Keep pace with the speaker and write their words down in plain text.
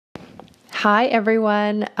Hi,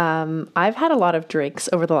 everyone. I've had a lot of drinks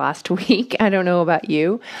over the last week. I don't know about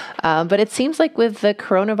you, but it seems like with the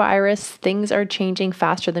coronavirus, things are changing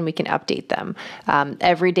faster than we can update them.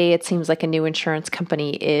 Every day, it seems like a new insurance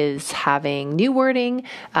company is having new wording.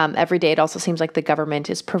 Every day, it also seems like the government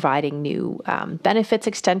is providing new benefits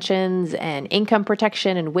extensions and income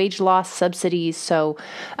protection and wage loss subsidies. So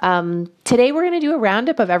today, we're going to do a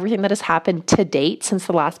roundup of everything that has happened to date since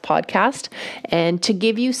the last podcast. And to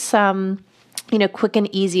give you some quick and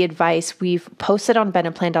easy advice, we've posted on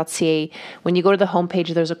benandplan.ca. When you go to the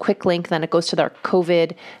homepage, there's a quick link, then it goes to their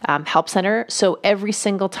COVID help center. So every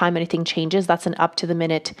single time anything changes, that's an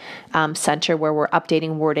up-to-the-minute center where we're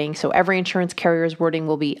updating wording. So every insurance carrier's wording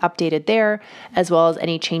will be updated there, as well as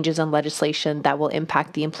any changes in legislation that will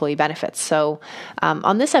impact the employee benefits. So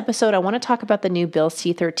on this episode, I want to talk about the new Bill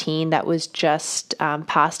C-13 that was just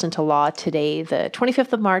passed into law today, the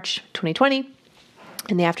 25th of March, 2020,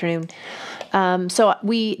 in the afternoon.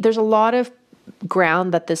 There's a lot of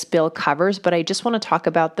ground that this bill covers, but I just want to talk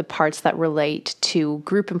about the parts that relate to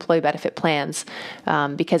group employee benefit plans,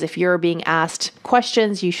 because if you're being asked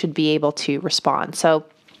questions, you should be able to respond. So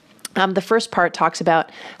the first part talks about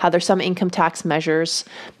how there's some income tax measures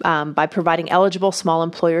by providing eligible small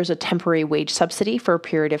employers a temporary wage subsidy for a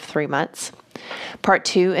period of 3 months. Part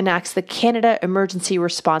 2 enacts the Canada Emergency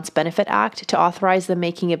Response Benefit Act to authorize the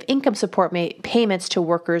making of income support payments to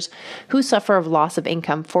workers who suffer of loss of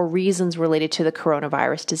income for reasons related to the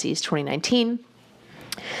coronavirus disease 2019.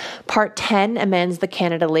 Part 10 amends the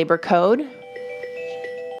Canada Labour Code.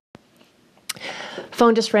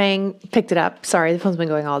 Phone just rang, picked it up. Sorry, the phone's been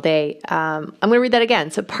going all day. I'm going to read that again.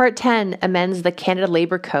 So Part 10 amends the Canada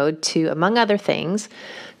Labour Code to, among other things,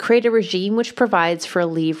 create a regime which provides for a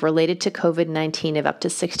leave related to COVID-19 of up to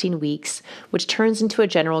 16 weeks, which turns into a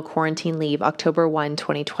general quarantine leave October 1,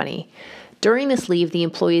 2020. During this leave, the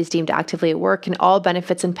employee is deemed actively at work and all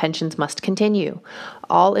benefits and pensions must continue.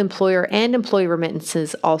 All employer and employee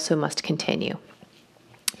remittances also must continue.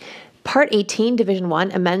 Part 18, Division 1,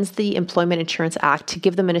 amends the Employment Insurance Act to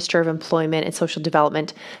give the Minister of Employment and Social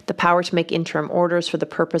Development the power to make interim orders for the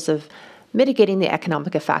purpose of mitigating the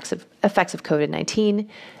economic effects of COVID-19.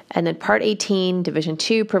 And then Part 18, Division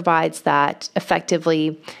 2, provides that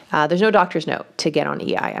effectively there's no doctor's note to get on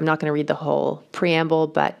EI. I'm not going to read the whole preamble,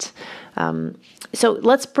 but so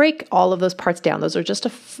let's break all of those parts down. Those are just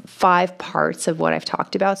 5 parts of what I've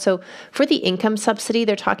talked about. So for the income subsidy,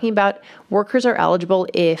 they're talking about workers are eligible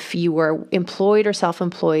if you were employed or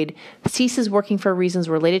self-employed, ceases working for reasons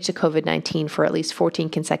related to COVID-19 for at least 14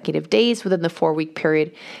 consecutive days within the 4-week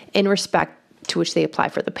period in respect to which they apply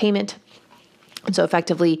for the payment. And so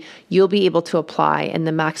effectively, you'll be able to apply, and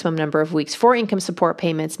the maximum number of weeks for income support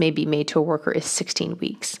payments may be made to a worker is 16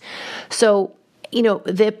 weeks. So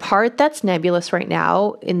the part that's nebulous right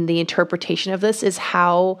now in the interpretation of this is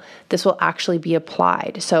how this will actually be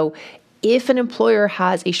applied. So if an employer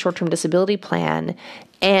has a short-term disability plan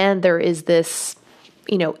and there is this,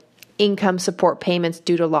 income support payments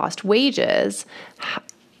due to lost wages,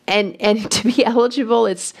 and to be eligible,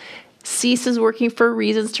 it's ceases working for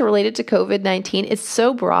reasons related to COVID-19. It's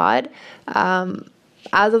so broad.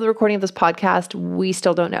 As of the recording of this podcast, we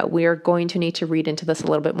still don't know. We are going to need to read into this a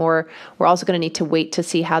little bit more. We're also going to need to wait to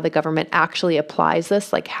see how the government actually applies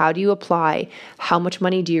this. Like, how do you apply? How much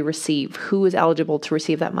money do you receive? Who is eligible to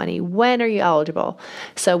receive that money? When are you eligible?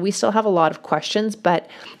 So we still have a lot of questions, but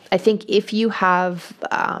I think if you have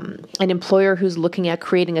an employer who's looking at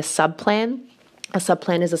creating a subplan, a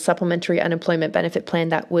subplan is a supplementary unemployment benefit plan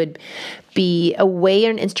that would be a way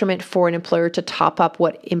and an instrument for an employer to top up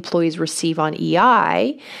what employees receive on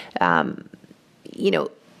EI.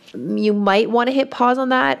 You might want to hit pause on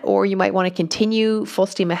that, or you might want to continue full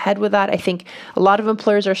steam ahead with that. I think a lot of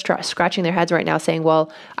employers are scratching their heads right now saying,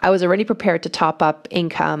 well, I was already prepared to top up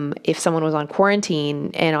income if someone was on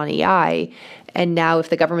quarantine and on EI. And now if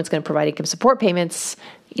the government's going to provide income support payments,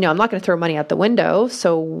 I'm not going to throw money out the window.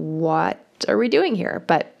 So what are we doing here?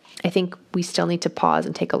 But I think we still need to pause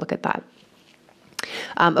and take a look at that.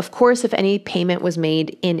 Of course, if any payment was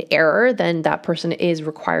made in error, then that person is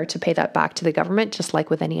required to pay that back to the government, just like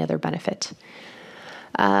with any other benefit.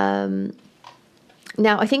 Now,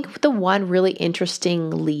 I think the one really interesting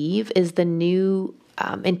leave is the new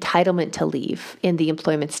entitlement to leave in the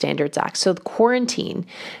Employment Standards Act. So the quarantine,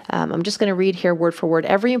 I'm just going to read here word for word.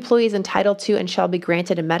 Every employee is entitled to and shall be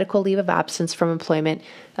granted a medical leave of absence from employment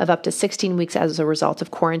of up to 16 weeks as a result of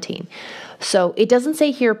quarantine. So it doesn't say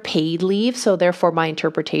here paid leave. So therefore my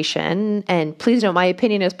interpretation, and please note, my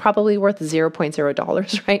opinion is probably worth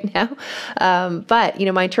 $0.0 right now. But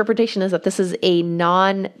my interpretation is that this is a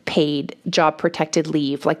non-paid job protected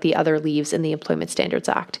leave like the other leaves in the Employment Standards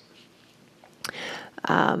Act.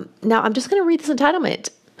 Now, I'm just going to read this entitlement.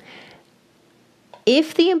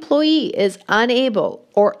 If the employee is unable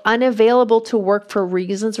or unavailable to work for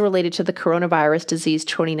reasons related to the coronavirus disease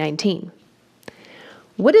 2019.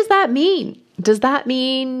 What does that mean? Does that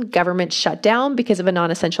mean government shutdown because of a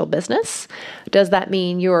non-essential business? Does that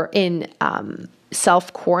mean you're in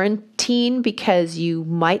self-quarantine because you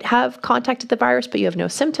might have contacted the virus but you have no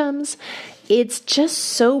symptoms? It's just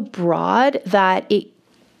so broad that it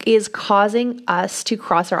is causing us to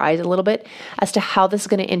cross our eyes a little bit as to how this is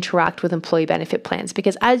going to interact with employee benefit plans.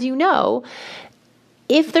 Because as you know,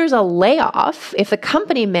 if there's a layoff, if the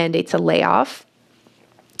company mandates a layoff,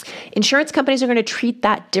 insurance companies are going to treat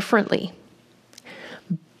that differently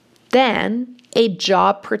than a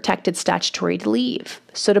job-protected statutory leave.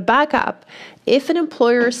 So to back up, if an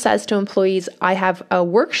employer says to employees, I have a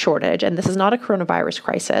work shortage and this is not a coronavirus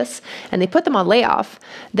crisis, and they put them on layoff,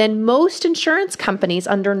 then most insurance companies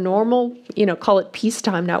under normal, call it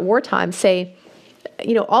peacetime, not wartime, say,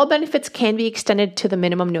 all benefits can be extended to the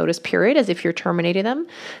minimum notice period as if you're terminating them.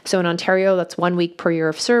 So in Ontario, that's 1 week per year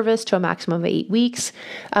of service to a maximum of 8 weeks.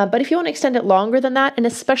 But if you want to extend it longer than that, and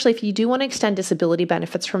especially if you do want to extend disability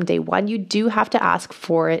benefits from day one, you do have to ask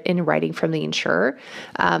for it in writing from the insurer.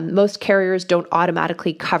 Most carriers don't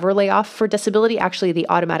automatically cover layoff for disability. Actually, they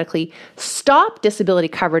automatically stop disability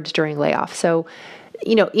coverage during layoff. So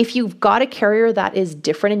if you've got a carrier that is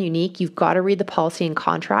different and unique, you've got to read the policy and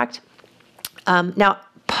contract. Now,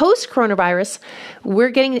 post-coronavirus,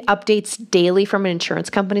 we're getting updates daily from insurance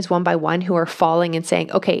companies one by one who are falling and saying,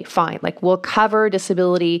 okay, fine, we'll cover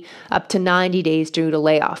disability up to 90 days due to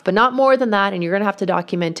layoff, but not more than that, and you're going to have to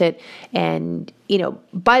document it. And,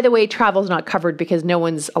 by the way, travel is not covered because no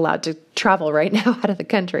one's allowed to travel right now out of the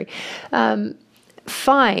country.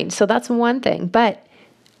 Fine, so that's one thing. But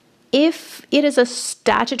if it is a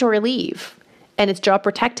statutory leave, and it's job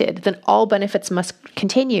protected, then all benefits must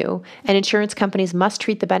continue, and insurance companies must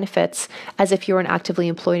treat the benefits as if you're an actively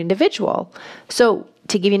employed individual. So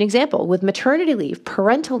to give you an example, with maternity leave,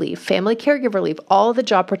 parental leave, family caregiver leave, all the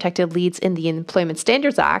job protected leaves in the Employment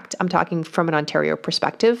Standards Act, I'm talking from an Ontario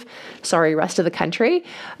perspective, sorry, rest of the country,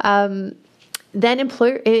 then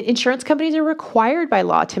insurance companies are required by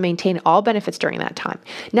law to maintain all benefits during that time.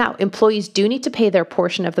 Now, employees do need to pay their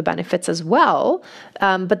portion of the benefits as well,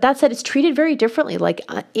 but that said, it's treated very differently.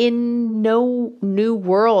 In no new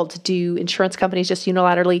world do insurance companies just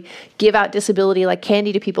unilaterally give out disability like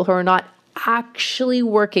candy to people who are not actually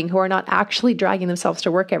working, who are not actually dragging themselves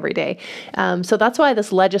to work every day. So that's why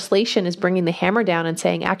this legislation is bringing the hammer down and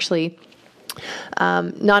saying, actually,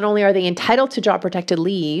 not only are they entitled to job-protected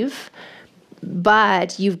leave,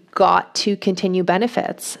 but you've got to continue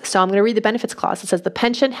benefits. So I'm going to read the benefits clause. It says the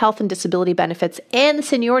pension, health, and disability benefits and the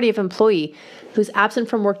seniority of employee who's absent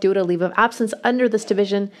from work due to a leave of absence under this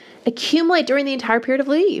division accumulate during the entire period of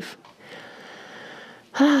leave.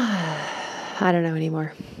 I don't know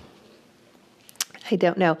anymore. I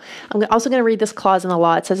don't know. I'm also going to read this clause in the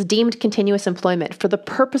law. It says deemed continuous employment for the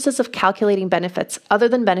purposes of calculating benefits other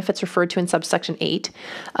than benefits referred to in subsection 8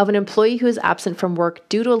 of an employee who is absent from work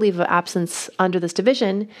due to a leave of absence under this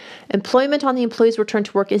division. Employment on the employee's return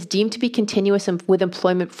to work is deemed to be continuous with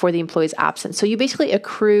employment for the employee's absence. So you basically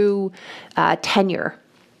accrue tenure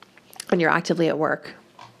when you're actively at work.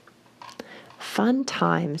 Fun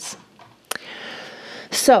times.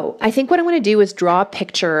 So I think what I'm going to do is draw a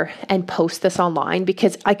picture and post this online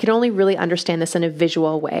because I can only really understand this in a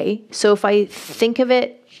visual way. So if I think of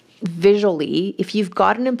it visually, if you've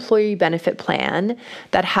got an employee benefit plan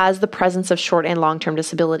that has the presence of short and long-term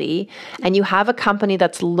disability, and you have a company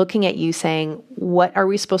that's looking at you saying, what are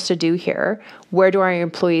we supposed to do here? Where do our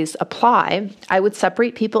employees apply? I would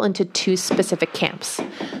separate people into two specific camps.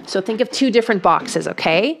 So think of two different boxes,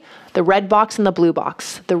 okay? The red box and the blue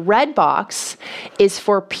box. The red box is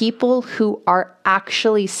for people who are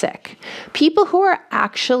actually sick. People who are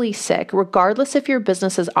actually sick, regardless if your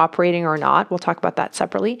business is operating or not, we'll talk about that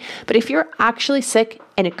separately, but if you're actually sick,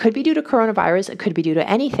 and it could be due to coronavirus, it could be due to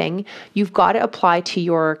anything, you've got to apply to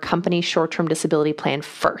your company's short-term disability plan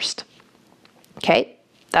first. Okay?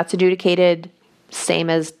 That's adjudicated, same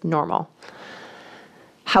as normal.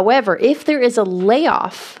 However, if there is a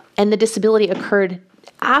layoff and the disability occurred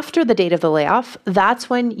after the date of the layoff, that's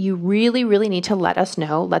when you really, really need to let us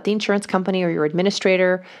know, let the insurance company or your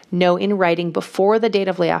administrator know in writing before the date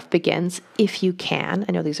of layoff begins, if you can,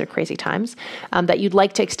 I know these are crazy times, that you'd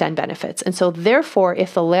like to extend benefits. And so therefore,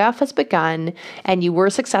 if the layoff has begun and you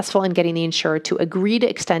were successful in getting the insurer to agree to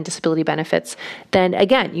extend disability benefits, then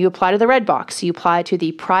again, you apply to the red box. You apply to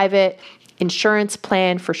the private insurance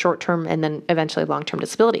plan for short-term and then eventually long-term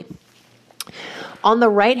disability. On the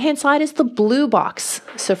right-hand side is the blue box.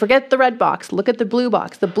 So forget the red box. Look at the blue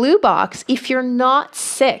box. The blue box, if you're not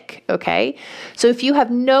sick, okay? So if you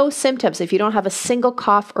have no symptoms, if you don't have a single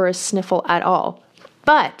cough or a sniffle at all,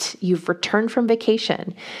 but you've returned from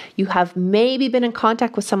vacation, you have maybe been in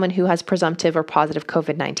contact with someone who has presumptive or positive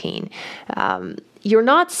COVID-19. You're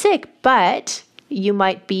not sick, but you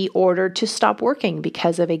might be ordered to stop working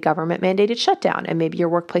because of a government mandated shutdown, and maybe your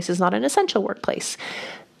workplace is not an essential workplace.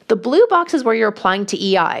 The blue box is where you're applying to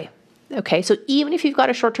EI. Okay, so even if you've got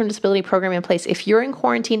a short-term disability program in place, if you're in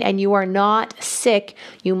quarantine and you are not sick,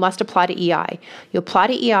 you must apply to EI. You apply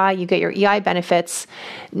to EI, you get your EI benefits.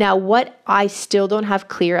 Now, what I still don't have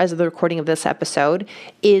clear as of the recording of this episode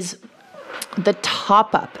is the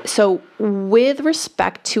top up. So with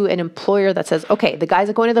respect to an employer that says, okay, the guys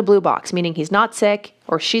are going to the blue box, meaning he's not sick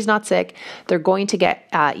or she's not sick, they're going to get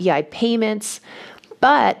EI payments,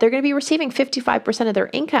 but they're going to be receiving 55% of their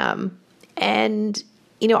income. And,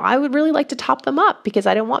 I would really like to top them up because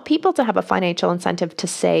I don't want people to have a financial incentive to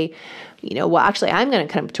say, well, actually, I'm going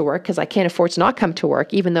to come to work because I can't afford to not come to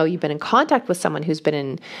work, even though you've been in contact with someone who's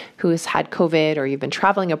had COVID or you've been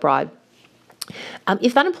traveling abroad.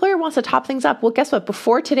 If that employer wants to top things up, well, guess what?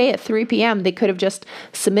 Before today at 3 p.m., they could have just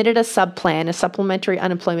submitted a subplan, a supplementary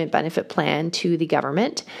unemployment benefit plan to the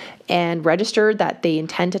government and registered that they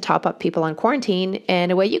intend to top up people on quarantine,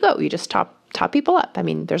 and away you go. You just top people up. I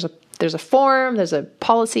mean, there's a form, there's a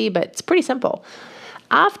policy, but it's pretty simple.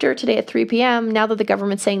 After today at 3 p.m., now that the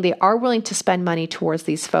government's saying they are willing to spend money towards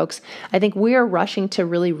these folks, I think we are rushing to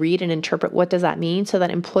really read and interpret what does that mean so that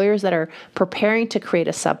employers that are preparing to create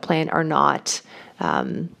a subplan are not,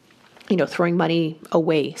 throwing money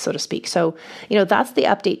away, so to speak. So, that's the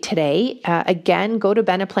update today. Again, go to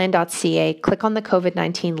beneplan.ca, click on the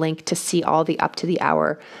COVID-19 link to see all the up to the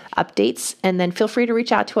hour updates, and then feel free to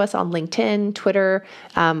reach out to us on LinkedIn, Twitter.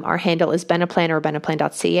 Our handle is beneplan or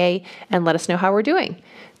beneplan.ca, and let us know how we're doing.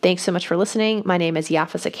 Thanks so much for listening. My name is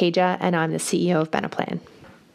Yafa Sakeja, and I'm the CEO of Beneplan.